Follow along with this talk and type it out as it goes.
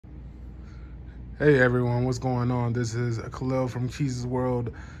Hey everyone, what's going on? This is Khalil from Keys'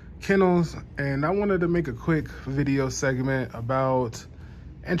 World Kennels, and I wanted to make a quick video segment about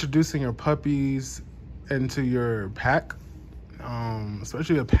introducing your puppies into your pack,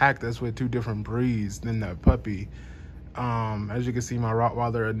 especially a pack that's with two different breeds than that puppy. As you can see, my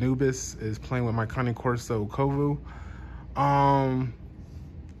Rottweiler Anubis is playing with my canecorso Kovu.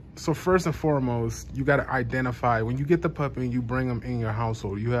 So first and foremost, you got to identify, when you get the puppy and you bring them in your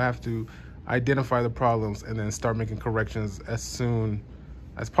household, you have to identify the problems and then start making corrections as soon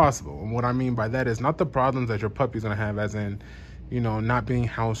as possible. And what I mean by that is not the problems that your puppy's gonna have, as in, not being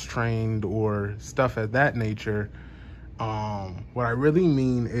house trained or stuff of that nature. What I really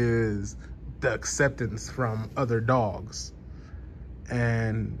mean is the acceptance from other dogs.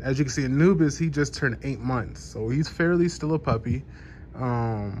 And as you can see, Anubis, he just turned 8 months, so he's fairly still a puppy.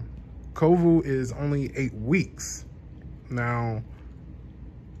 Kovu is only 8 weeks. Now,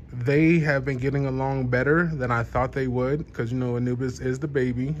 they have been getting along better than I thought they would, because Anubis is the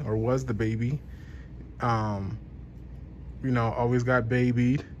baby, or was the baby. Always got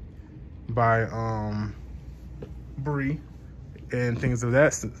babied by Bree and things of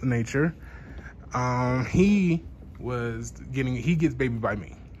that nature. He gets babied by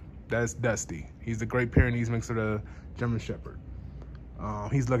me. That's Dusty. He's the Great Pyrenees mixed with a German Shepherd.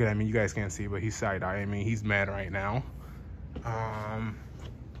 He's looking at me. You guys can't see, but he's side-eyeing me. He's mad right now.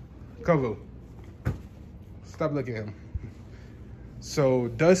 Kovu, stop looking at him. So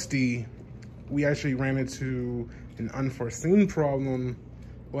Dusty, we actually ran into an unforeseen problem.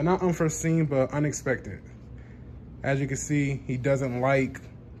 Well, not unforeseen, but unexpected. As you can see, he doesn't like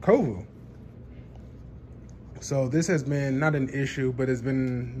Kovu. So this has been not an issue, but it's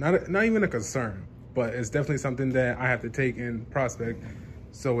been not even a concern, but it's definitely something that I have to take in prospect.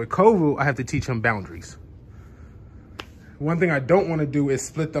 So with Kovu, I have to teach him boundaries. One thing I don't want to do is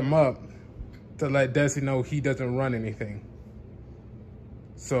split them up to let Dusty know he doesn't run anything.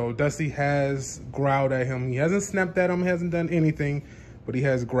 So Dusty has growled at him. He hasn't snapped at him, hasn't done anything, but he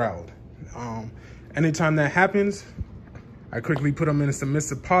has growled. Anytime that happens, I quickly put him in a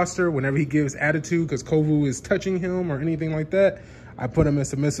submissive posture. Whenever he gives attitude, because Kovu is touching him or anything like that, I put him in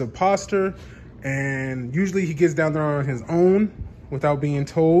submissive posture, and usually he gets down there on his own without being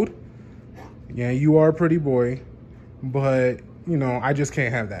told. Yeah, you are a pretty boy. But, I just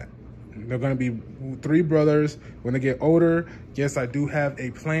can't have that. They're going to be 3 brothers. When they get older, yes, I do have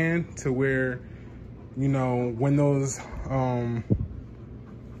a plan to where, when those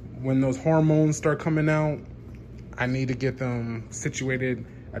hormones start coming out, I need to get them situated.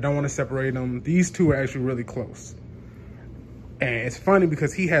 I don't want to separate them. These two are actually really close. And it's funny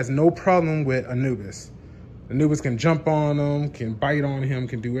because he has no problem with Anubis. Anubis can jump on him, can bite on him,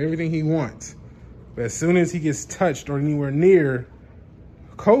 can do everything he wants. But as soon as he gets touched or anywhere near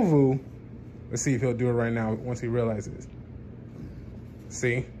Kovu, let's see if he'll do it right now once he realizes.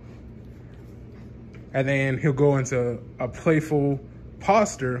 See? And then he'll go into a playful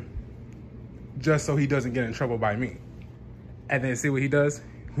posture just so he doesn't get in trouble by me. And then see what he does?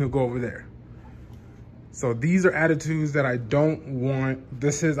 He'll go over there. So these are attitudes that I don't want.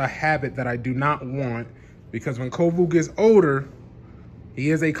 This is a habit that I do not want, because when Kovu gets older, he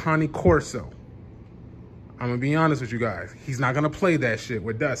is a canecorso. I'm gonna be honest with you guys. He's not gonna play that shit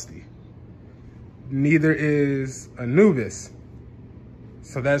with Dusty. Neither is Anubis.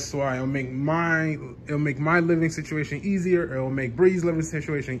 So that's why it'll make my living situation easier. It will make Bree's living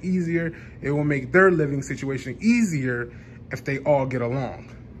situation easier. It will make their living situation easier if they all get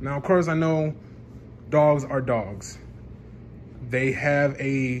along. Now, of course, I know dogs are dogs. They have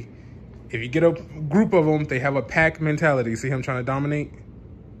if you get a group of them, they have a pack mentality. See him trying to dominate?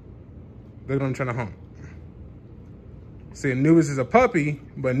 Look at him trying to hump. See, Anubis is a puppy,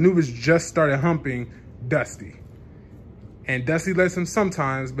 but Anubis just started humping Dusty. And Dusty lets him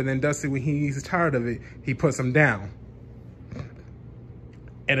sometimes, but then Dusty, when he's tired of it, he puts him down.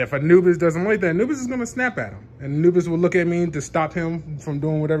 And if Anubis doesn't like that, Anubis is going to snap at him. And Anubis will look at me to stop him from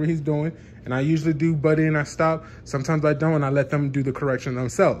doing whatever he's doing. And I usually do butt in, I stop. Sometimes I don't, and I let them do the correction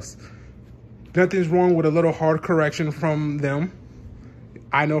themselves. Nothing's wrong with a little hard correction from them.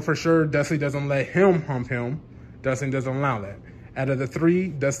 I know for sure Dusty doesn't let him hump him. Dusty doesn't allow that. Out of the 3,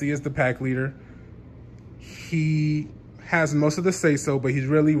 Dusty is the pack leader. He has most of the say-so, but he's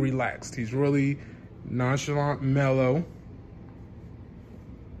really relaxed. He's really nonchalant, mellow.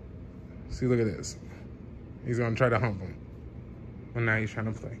 See, look at this. He's gonna try to hump him. And now he's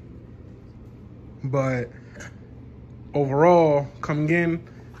trying to play. But overall, coming in,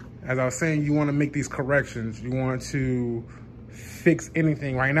 as I was saying, you wanna make these corrections. You want to fix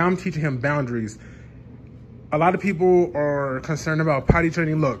anything. Right now, I'm teaching him boundaries. A lot of people are concerned about potty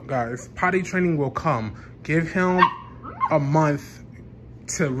training. Look, guys, potty training will come. Give him a month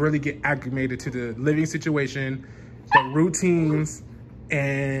to really get acclimated to the living situation, the routines,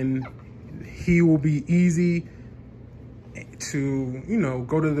 and he will be easy to, you know,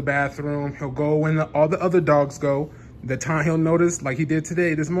 go to the bathroom. He'll go when all the other dogs go. The time he'll notice, like he did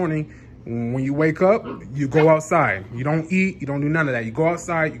today, this morning, when you wake up, you go outside. You don't eat, you don't do none of that. You go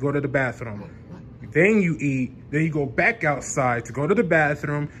outside, you go to the bathroom. Then you eat, then you go back outside to go to the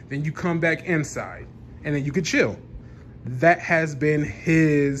bathroom, then you come back inside, and then you can chill. That has been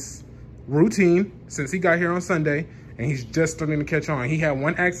his routine since he got here on Sunday, and he's just starting to catch on. He had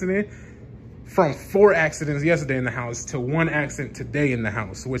one accident from 4 accidents yesterday in the house to 1 accident today in the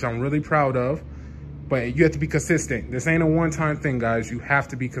house, which I'm really proud of. But you have to be consistent. This ain't a one-time thing, guys. You have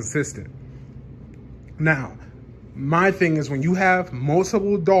to be consistent. Now, my thing is when you have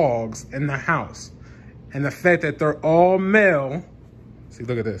multiple dogs in the house and the fact that they're all male, see,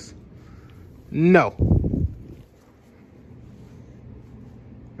 look at this. No.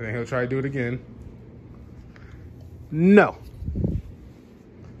 And then he'll try to do it again. No.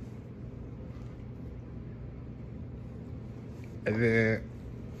 And then,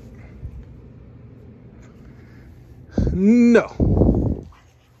 no.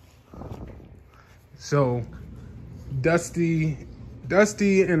 So, Dusty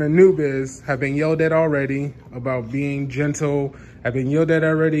and Anubis have been yelled at already about being gentle, have been yelled at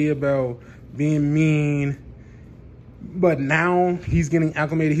already about being mean, but now he's getting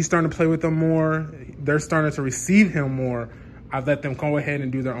acclimated. He's starting to play with them more. They're starting to receive him more. I've let them go ahead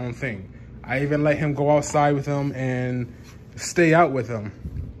and do their own thing. I even let him go outside with them and stay out with them.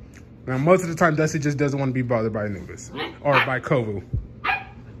 Now, most of the time, Dusty just doesn't want to be bothered by Anubis or by Kovu.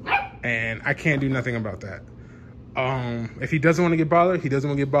 And I can't do nothing about that. If he doesn't want to get bothered, he doesn't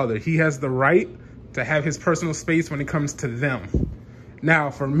want to get bothered. He has the right to have his personal space when it comes to them. Now,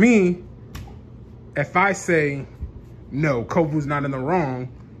 for me, if I say, no, Kovu's not in the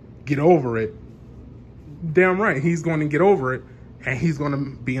wrong, get over it, damn right, he's going to get over it, and he's going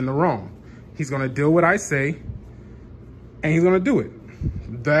to be in the wrong. He's going to do what I say, and he's going to do it.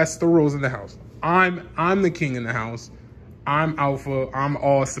 That's the rules in the house. I'm the king in the house. I'm alpha. I'm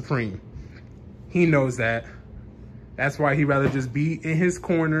all supreme. He knows that. That's why he'd rather just be in his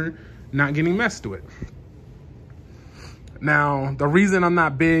corner, not getting messed with. Now, the reason I'm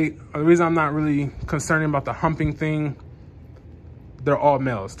not really concerned about the humping thing, they're all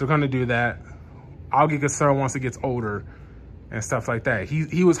males. They're going to do that. I'll get concerned once it gets older and stuff like that.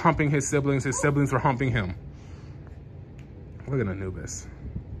 He was humping his siblings. His siblings were humping him. Look at Anubis.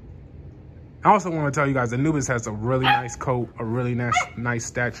 I also want to tell you guys, Anubis has a really nice coat, a really nice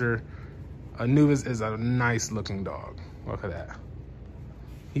stature. Anubis is a nice looking dog. Look at that.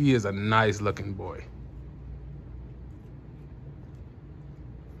 He is a nice looking boy.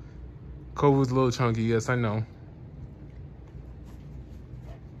 Kovu's a little chunky, yes, I know.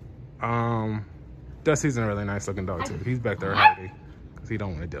 Dusty's a really nice looking dog too. He's back there hiding because he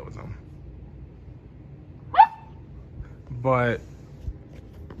don't want to deal with them. But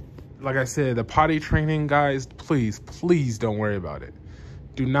like I said, the potty training, guys, please don't worry about it.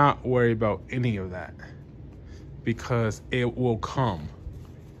 Do not worry about any of that because it will come.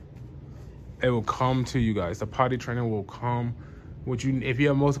 It will come to you guys. The potty training will come. If you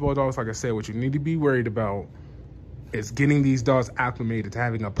have multiple dogs, like I said, what you need to be worried about is getting these dogs acclimated to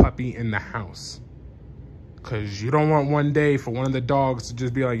having a puppy in the house. Because you don't want one day for one of the dogs to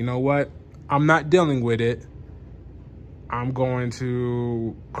just be like, you know what? I'm not dealing with it. I'm going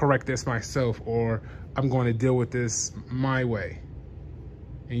to correct this myself, or I'm going to deal with this my way.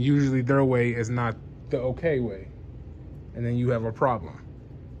 And usually their way is not the okay way. And then you have a problem.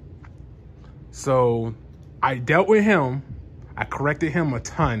 So I dealt with him. I corrected him a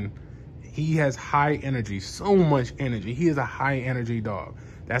ton. He has high energy, so much energy. He is a high energy dog.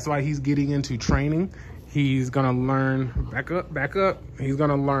 That's why he's getting into training. He's gonna learn, back up. He's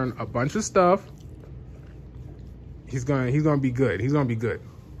gonna learn a bunch of stuff. He's gonna be good. He's gonna be good.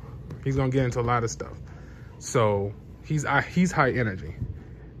 He's gonna get into a lot of stuff. So he's high energy.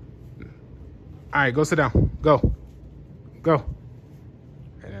 All right, go sit down. Go.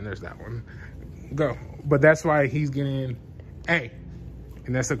 And then there's that one. Go. But that's why he's getting, hey.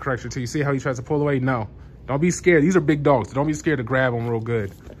 And that's a correction too. You see how he tries to pull away? No. Don't be scared. These are big dogs. Don't be scared to grab them real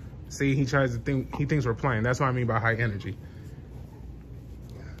good. See, he thinks we're playing. That's what I mean by high energy.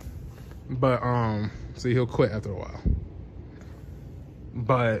 But, see, he'll quit after a while.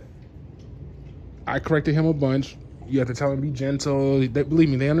 But I corrected him a bunch. You have to tell him to be gentle. Believe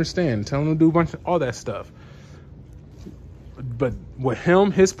me, they understand. Tell him to do a bunch of all that stuff. But with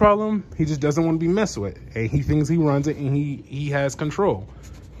him, his problem, he just doesn't want to be messed with. And he thinks he runs it and he has control.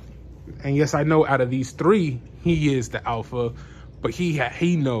 And yes, I know out of these three, he is the alpha. But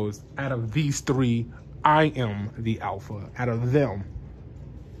he knows out of these three, I am the alpha out of them.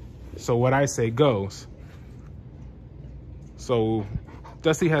 So what I say goes. So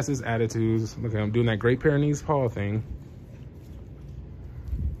Dusty has his attitudes. Look at him doing that Great Pyrenees paw thing.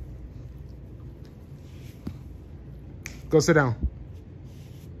 Go sit down.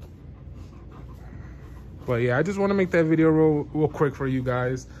 But yeah, I just want to make that video real quick for you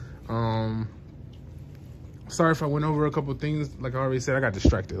guys. Sorry if I went over a couple things. Like I already said, I got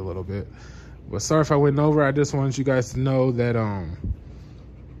distracted a little bit. But sorry if I went over. I just wanted you guys to know that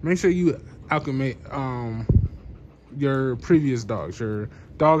make sure you acclimate your previous dogs, your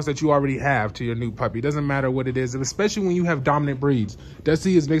dogs that you already have, to your new puppy. It doesn't matter what it is, especially when you have dominant breeds.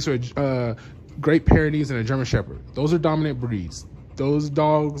 Dusty is mixed with Great Pyrenees and a German Shepherd. Those are dominant breeds. Those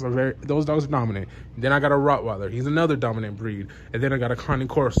dogs are dominant. Then I got a Rottweiler. He's another dominant breed. And then I got a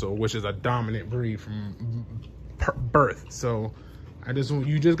canecorso, which is a dominant breed from birth. So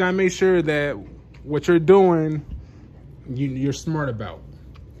you just gotta make sure that what you're doing, you're smart about.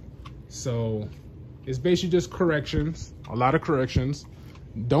 So it's basically just corrections, a lot of corrections.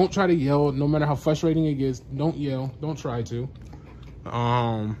 Don't try to yell, no matter how frustrating it gets. Don't yell. Don't try to.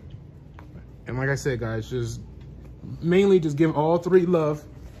 And like I said, guys, just mainly just give all three love.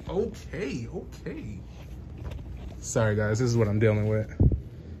 Okay. Sorry, guys, this is what I'm dealing with.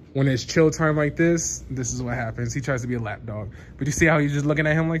 When it's chill time like this is what happens. He tries to be a lap dog. But you see how he's just looking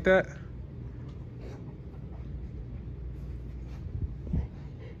at him like that?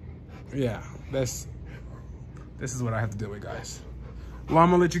 Yeah, this is what I have to deal with, guys. Well, I'm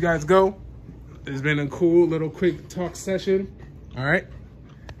gonna let you guys go. It's been a cool little quick talk session. All right.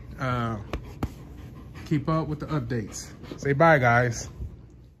 Keep up with the updates. Say bye, guys.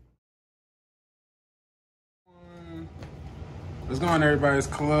 What's going on, everybody? It's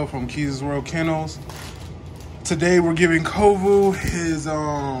Khalil from Keys' World Kennels. Today we're giving Kovu his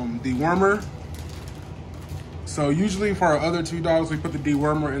dewormer. So usually for our other two dogs, we put the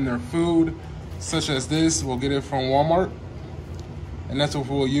dewormer in their food, such as this. We'll get it from Walmart, and that's what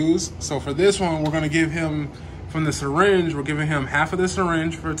we'll use. So for this one, we're gonna give him from the syringe. We're giving him half of the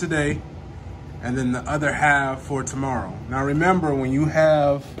syringe for today, and then the other half for tomorrow. Now remember, when you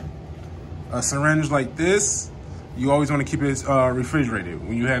have a syringe like this, you always want to keep it refrigerated.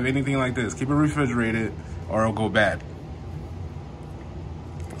 When you have anything like this, keep it refrigerated or it'll go bad.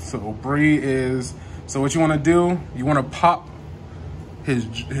 So what you want to do, you want to pop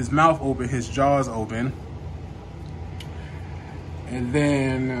his mouth open, his jaws open. And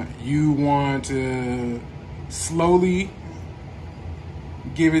then you want to slowly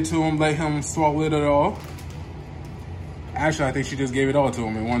give it to him, let him swallow it all. Actually, I think she just gave it all to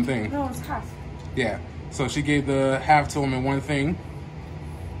him in one thing. No, it's half. Yeah, so she gave the half to him in one thing.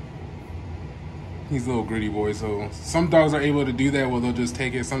 He's a little gritty boy, so some dogs are able to do that where they'll just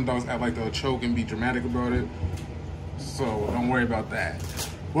take it. Some dogs act like they'll choke and be dramatic about it. So don't worry about that.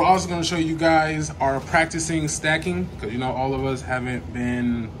 We're also gonna show you guys our practicing stacking, because you know all of us haven't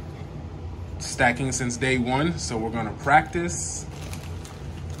been stacking since day one. So we're gonna practice.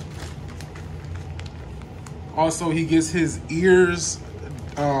 Also, he gets his ears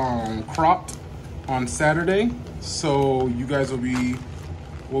cropped on Saturday. So you guys we'll be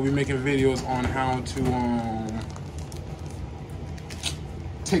making videos on how to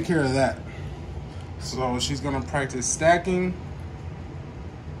take care of that. So she's gonna practice stacking,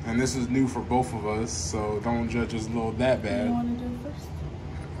 and this is new for both of us, so don't judge us a little that bad. You wanna do it first?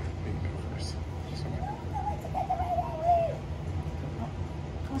 You can do it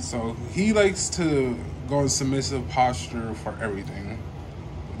first. So he likes to go in submissive posture for everything.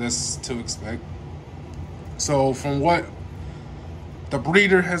 That's to expect. So from what the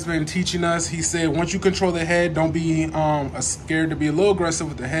breeder has been teaching us, he said once you control the head, don't be scared to be a little aggressive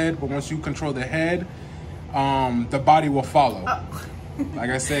with the head, but once you control the head, the body will follow. Oh. Like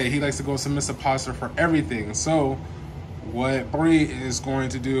I said, he likes to go submissive posture for everything. So what Bree is going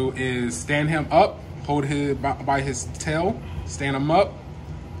to do is stand him up, hold him by his tail, stand him up,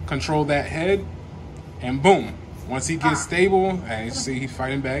 control that head, and boom. Once he gets stable, and you see he's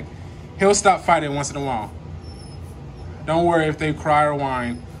fighting back, he'll stop fighting once in a while. Don't worry if they cry or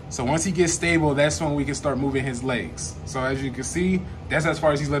whine. So once he gets stable, that's when we can start moving his legs. So as you can see, that's as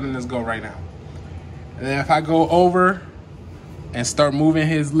far as he's letting us go right now. And then if I go over and start moving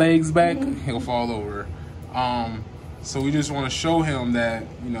his legs back, he'll fall over. So we just want to show him that,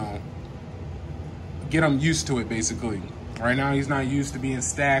 you know, get him used to it basically. Right now he's not used to being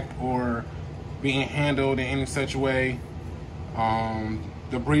stacked or being handled in any such way.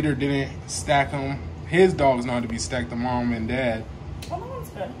 The breeder didn't stack them. His dogs know how to be stacked, the mom and dad. Oh, that one's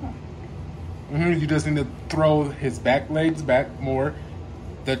good, huh? You just need to throw his back legs back more.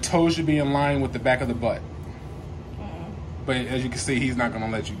 The toes should be in line with the back of the butt. But as you can see, he's not going to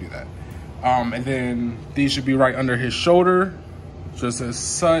let you do that. And then these should be right under his shoulder, just as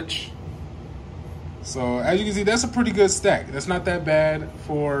such. So as you can see, that's a pretty good stack. That's not that bad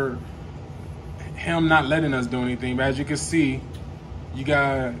for him not letting us do anything. But as you can see, you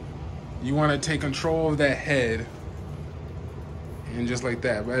want to take control of that head. And just like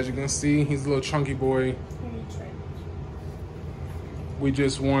that. But as you can see, he's a little chunky boy. We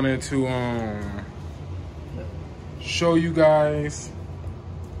just wanted to show you guys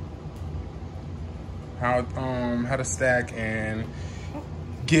how to stack and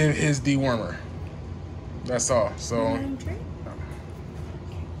give his dewormer. That's all. So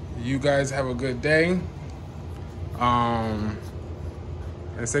you guys have a good day. And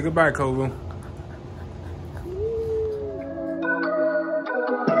say goodbye, Kovu.